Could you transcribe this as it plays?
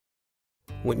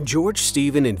When George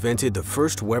Stephen invented the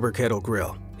first Weber kettle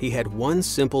grill, he had one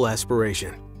simple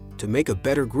aspiration: to make a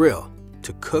better grill,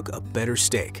 to cook a better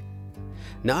steak.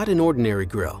 Not an ordinary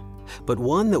grill, but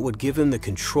one that would give him the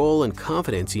control and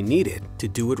confidence he needed to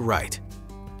do it right.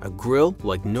 A grill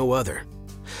like no other.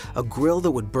 A grill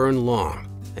that would burn long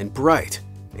and bright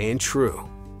and true.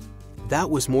 That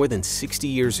was more than 60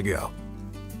 years ago.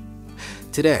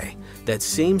 Today, that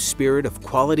same spirit of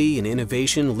quality and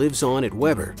innovation lives on at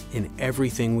Weber in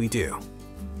everything we do.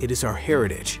 It is our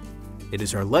heritage, it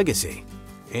is our legacy,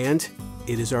 and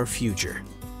it is our future.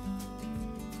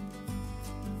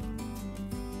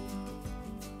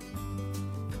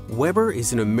 Weber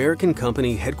is an American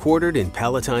company headquartered in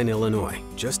Palatine, Illinois,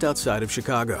 just outside of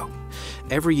Chicago.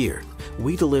 Every year,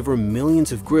 we deliver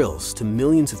millions of grills to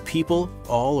millions of people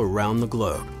all around the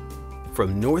globe.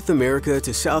 From North America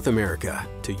to South America,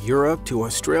 to Europe to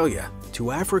Australia,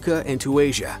 to Africa and to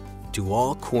Asia, to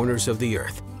all corners of the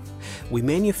earth. We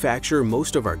manufacture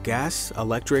most of our gas,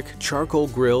 electric, charcoal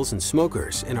grills and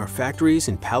smokers in our factories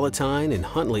in Palatine and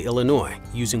Huntley, Illinois,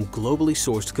 using globally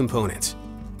sourced components.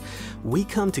 We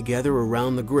come together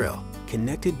around the grill,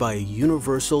 connected by a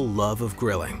universal love of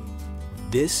grilling.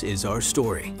 This is our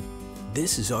story.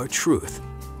 This is our truth.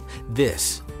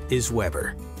 This is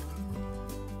Weber.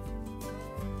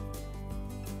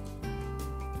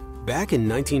 Back in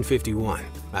 1951,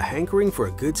 a hankering for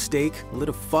a good steak lit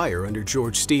a fire under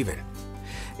George Stephen.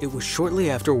 It was shortly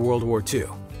after World War II,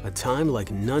 a time like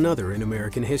none other in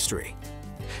American history.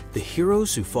 The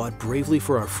heroes who fought bravely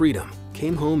for our freedom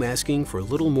came home asking for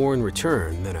little more in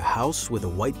return than a house with a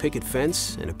white picket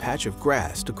fence and a patch of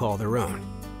grass to call their own.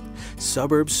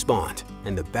 Suburbs spawned,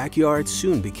 and the backyard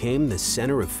soon became the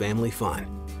center of family fun.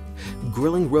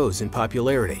 Grilling rose in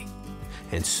popularity,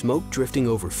 and smoke drifting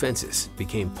over fences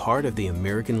became part of the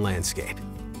American landscape.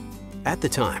 At the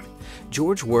time,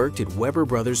 George worked at Weber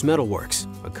Brothers Metalworks,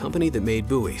 a company that made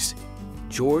buoys.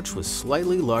 George was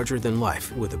slightly larger than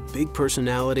life, with a big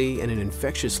personality and an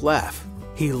infectious laugh.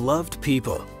 He loved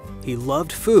people, he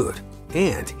loved food,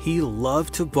 and he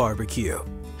loved to barbecue.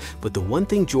 But the one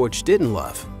thing George didn't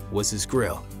love was his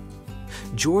grill.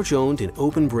 George owned an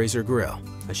open brazier grill,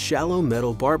 a shallow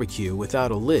metal barbecue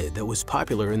without a lid that was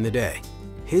popular in the day.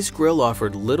 His grill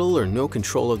offered little or no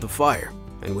control of the fire,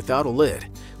 and without a lid,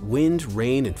 wind,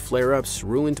 rain, and flare-ups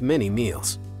ruined many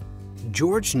meals.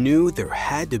 George knew there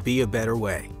had to be a better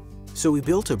way, so he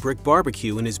built a brick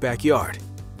barbecue in his backyard.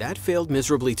 That failed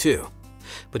miserably too,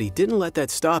 but he didn't let that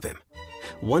stop him.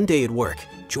 One day at work,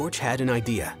 George had an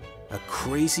idea, a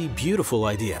crazy, beautiful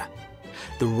idea.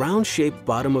 The round-shaped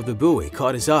bottom of the buoy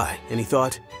caught his eye, and he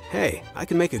thought, hey, I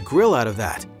can make a grill out of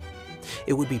that.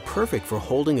 It would be perfect for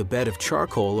holding a bed of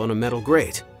charcoal on a metal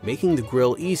grate, making the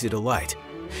grill easy to light.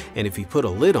 And if he put a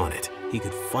lid on it, he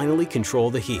could finally control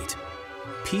the heat.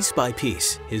 Piece by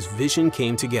piece, his vision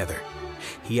came together.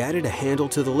 He added a handle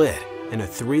to the lid and a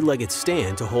three-legged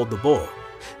stand to hold the bowl.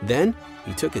 Then,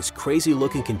 he took his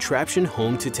crazy-looking contraption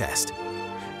home to test.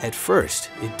 At first,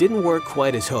 it didn't work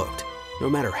quite as hoped. No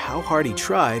matter how hard he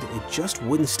tried, it just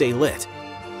wouldn't stay lit.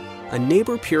 A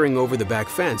neighbor peering over the back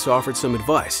fence offered some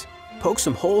advice. Poke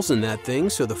some holes in that thing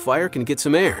so the fire can get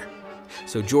some air.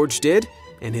 So George did,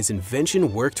 and his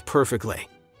invention worked perfectly.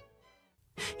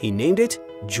 He named it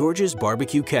George's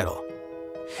Barbecue Kettle.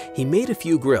 He made a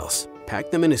few grills,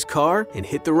 packed them in his car, and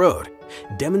hit the road,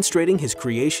 demonstrating his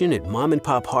creation at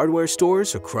mom-and-pop hardware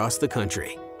stores across the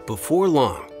country. Before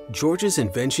long, George's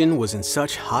invention was in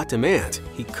such hot demand,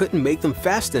 he couldn't make them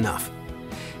fast enough.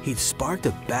 He'd sparked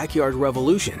a backyard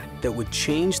revolution that would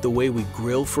change the way we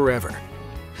grill forever.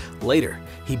 Later,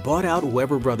 he bought out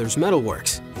Weber Brothers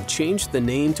Metalworks and changed the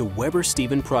name to Weber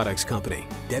Stephen Products Company,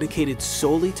 dedicated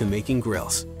solely to making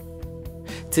grills.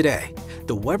 Today,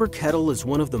 the Weber kettle is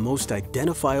one of the most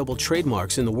identifiable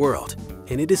trademarks in the world,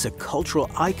 and it is a cultural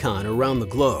icon around the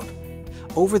globe.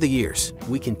 Over the years,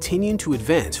 we continue to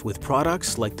advance with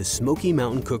products like the Smoky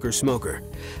Mountain Cooker Smoker,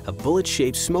 a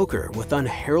bullet-shaped smoker with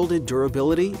unheralded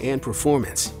durability and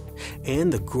performance,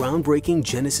 and the groundbreaking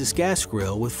Genesis gas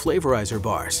grill with flavorizer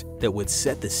bars that would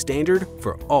set the standard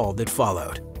for all that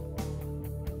followed.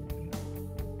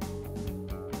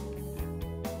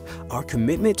 Our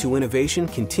commitment to innovation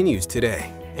continues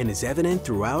today and is evident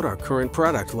throughout our current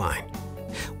product line.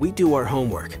 We do our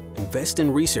homework, invest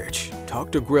in research,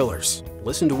 talk to grillers,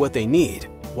 listen to what they need,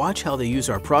 watch how they use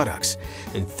our products,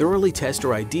 and thoroughly test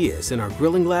our ideas in our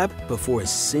grilling lab before a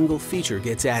single feature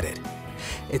gets added.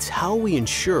 It's how we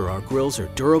ensure our grills are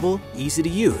durable, easy to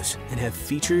use, and have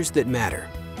features that matter,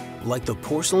 like the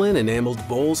porcelain enameled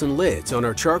bowls and lids on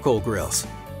our charcoal grills.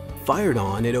 Fired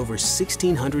on at over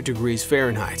 1600 degrees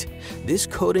Fahrenheit, this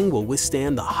coating will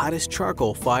withstand the hottest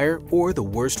charcoal fire or the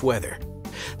worst weather.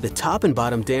 The top and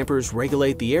bottom dampers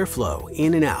regulate the airflow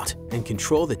in and out and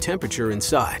control the temperature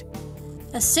inside.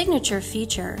 A signature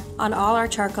feature on all our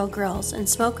charcoal grills and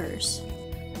smokers.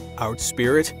 Our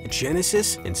Spirit,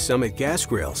 Genesis, and Summit gas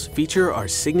grills feature our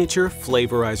signature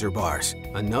flavorizer bars,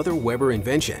 another Weber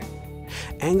invention.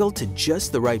 Angled to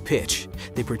just the right pitch,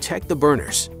 they protect the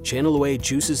burners, channel away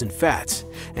juices and fats,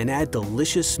 and add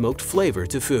delicious smoked flavor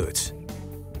to foods.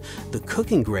 The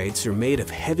cooking grates are made of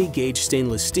heavy gauge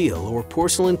stainless steel or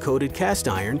porcelain-coated cast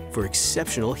iron for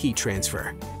exceptional heat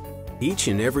transfer. Each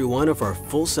and every one of our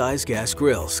full-size gas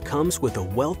grills comes with a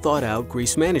well-thought-out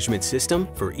grease management system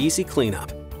for easy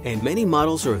cleanup, and many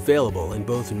models are available in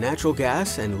both natural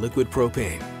gas and liquid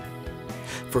propane.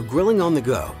 For grilling on the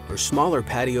go or smaller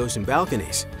patios and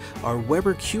balconies, our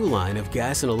Weber Q line of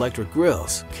gas and electric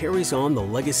grills carries on the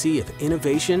legacy of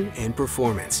innovation and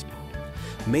performance.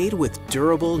 Made with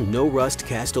durable, no-rust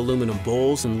cast aluminum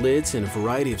bowls and lids in a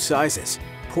variety of sizes,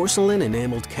 porcelain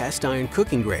enameled cast iron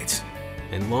cooking grates,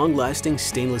 and long-lasting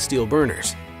stainless steel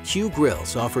burners, Q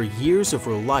grills offer years of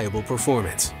reliable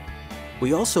performance.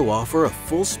 We also offer a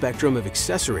full spectrum of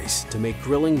accessories to make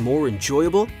grilling more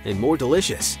enjoyable and more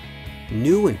delicious.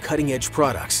 New and cutting-edge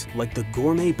products like the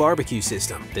gourmet barbecue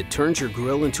system that turns your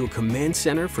grill into a command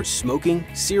center for smoking,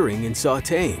 searing, and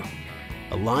sautéing.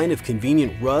 A line of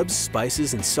convenient rubs,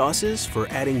 spices, and sauces for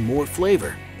adding more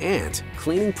flavor, and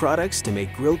cleaning products to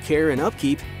make grill care and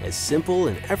upkeep as simple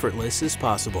and effortless as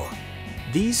possible.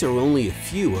 These are only a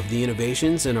few of the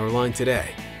innovations in our line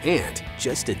today, and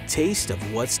just a taste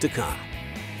of what's to come.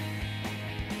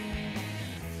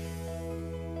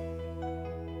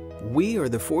 We are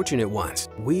the fortunate ones.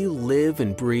 We live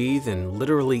and breathe and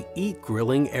literally eat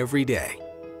grilling every day.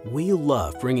 We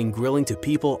love bringing grilling to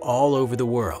people all over the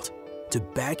world, to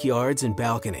backyards and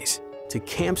balconies, to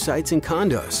campsites and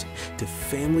condos, to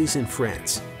families and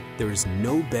friends. There is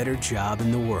no better job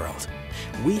in the world.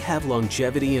 We have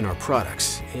longevity in our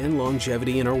products and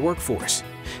longevity in our workforce,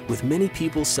 with many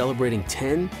people celebrating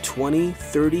 10, 20,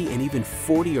 30, and even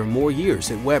 40 or more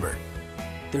years at Weber.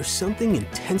 There's something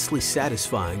intensely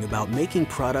satisfying about making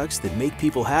products that make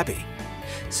people happy.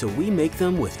 So we make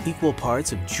them with equal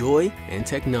parts of joy and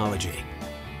technology.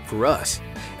 For us,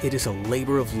 it is a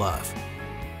labor of love.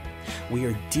 We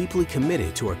are deeply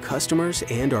committed to our customers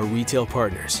and our retail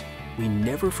partners. We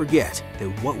never forget that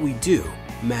what we do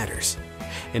matters,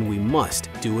 and we must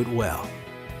do it well.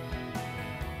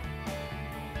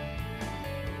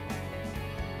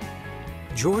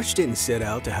 George didn't set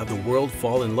out to have the world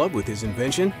fall in love with his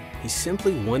invention. He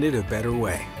simply wanted a better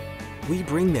way. We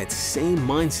bring that same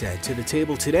mindset to the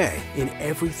table today in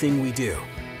everything we do.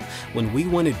 When we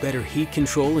wanted better heat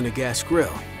control in a gas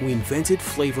grill, we invented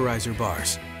flavorizer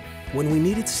bars. When we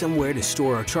needed somewhere to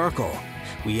store our charcoal,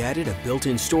 we added a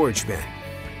built-in storage bin.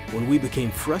 When we became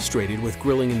frustrated with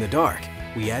grilling in the dark,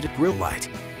 we added grill light.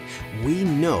 We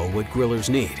know what grillers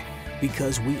need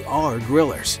because we are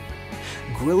grillers.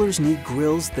 Grillers need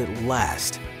grills that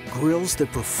last, grills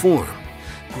that perform,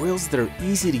 grills that are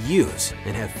easy to use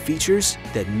and have features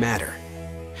that matter.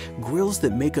 Grills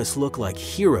that make us look like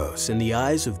heroes in the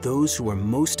eyes of those who are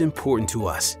most important to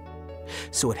us.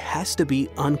 So it has to be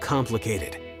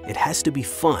uncomplicated, it has to be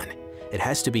fun, it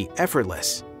has to be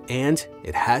effortless, and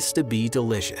it has to be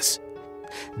delicious.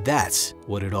 That's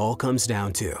what it all comes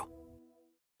down to.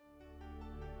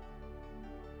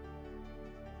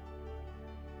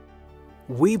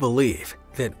 We believe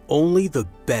that only the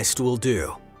best will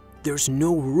do. There's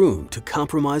no room to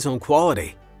compromise on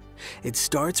quality. It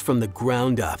starts from the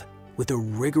ground up with a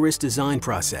rigorous design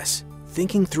process,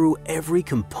 thinking through every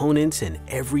component and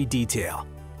every detail.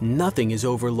 Nothing is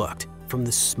overlooked, from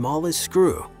the smallest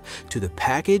screw to the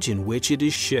package in which it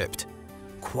is shipped.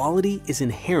 Quality is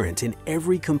inherent in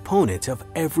every component of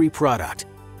every product.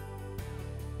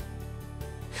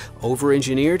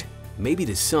 Over-engineered? Maybe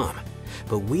to some.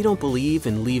 But we don't believe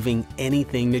in leaving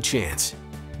anything to chance.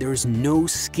 There is no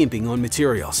skimping on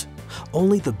materials.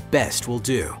 Only the best will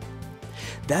do.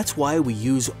 That's why we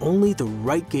use only the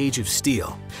right gauge of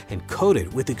steel and coat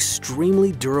it with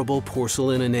extremely durable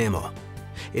porcelain enamel.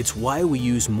 It's why we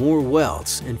use more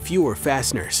welds and fewer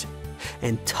fasteners,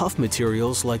 and tough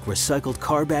materials like recycled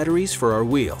car batteries for our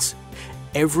wheels.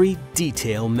 Every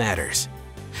detail matters.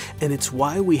 And it's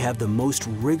why we have the most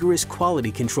rigorous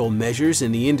quality control measures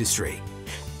in the industry.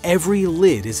 Every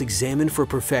lid is examined for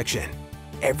perfection,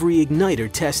 every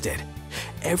igniter tested,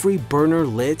 every burner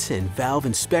lit and valve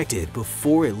inspected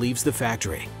before it leaves the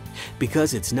factory,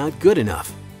 because it's not good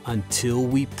enough until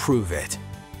we prove it.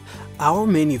 Our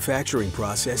manufacturing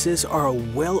processes are a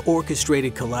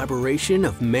well-orchestrated collaboration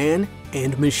of man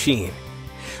and machine.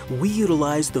 We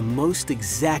utilize the most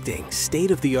exacting,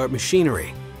 state-of-the-art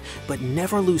machinery, but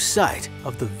never lose sight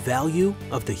of the value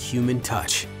of the human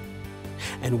touch.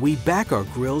 And we back our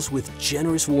grills with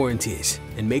generous warranties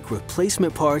and make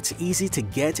replacement parts easy to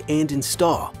get and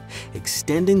install,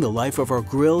 extending the life of our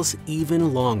grills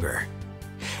even longer.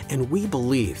 And we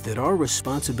believe that our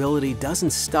responsibility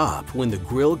doesn't stop when the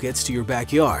grill gets to your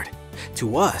backyard.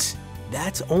 To us,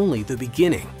 that's only the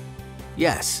beginning.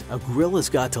 Yes, a grill has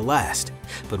got to last,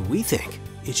 but we think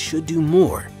it should do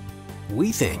more.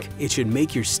 We think it should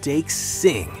make your steaks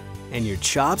sing and your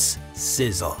chops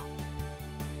sizzle.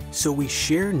 So we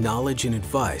share knowledge and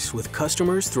advice with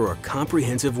customers through our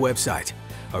comprehensive website,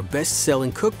 our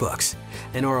best-selling cookbooks,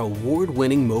 and our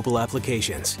award-winning mobile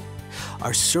applications.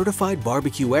 Our certified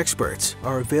barbecue experts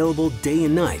are available day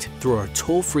and night through our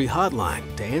toll-free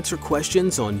hotline to answer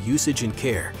questions on usage and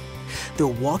care.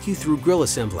 They'll walk you through grill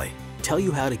assembly, tell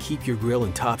you how to keep your grill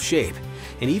in top shape,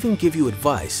 and even give you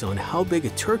advice on how big a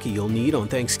turkey you'll need on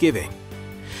Thanksgiving.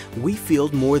 We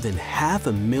field more than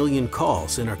 500,000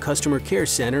 calls in our customer care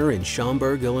center in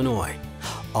Schaumburg, Illinois,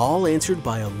 all answered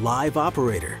by a live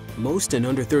operator, most in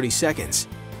under 30 seconds.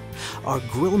 Our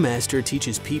grill master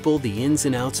teaches people the ins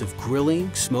and outs of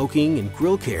grilling, smoking, and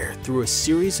grill care through a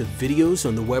series of videos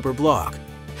on the Weber blog.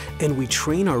 And we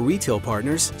train our retail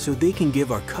partners so they can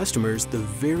give our customers the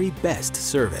very best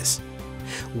service.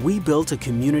 We built a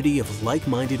community of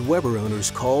like-minded Weber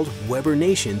owners called Weber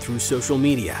Nation through social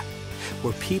media,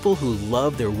 where people who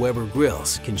love their Weber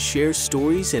grills can share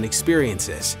stories and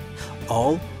experiences,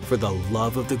 all for the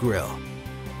love of the grill.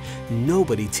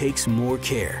 Nobody takes more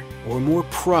care or more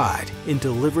pride in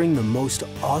delivering the most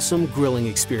awesome grilling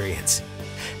experience.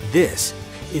 This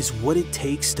is what it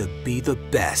takes to be the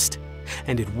best.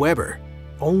 And at Weber,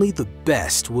 only the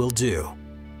best will do.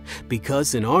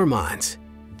 Because in our minds,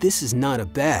 this is not a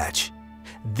badge.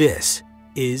 This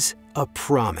is a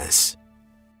promise.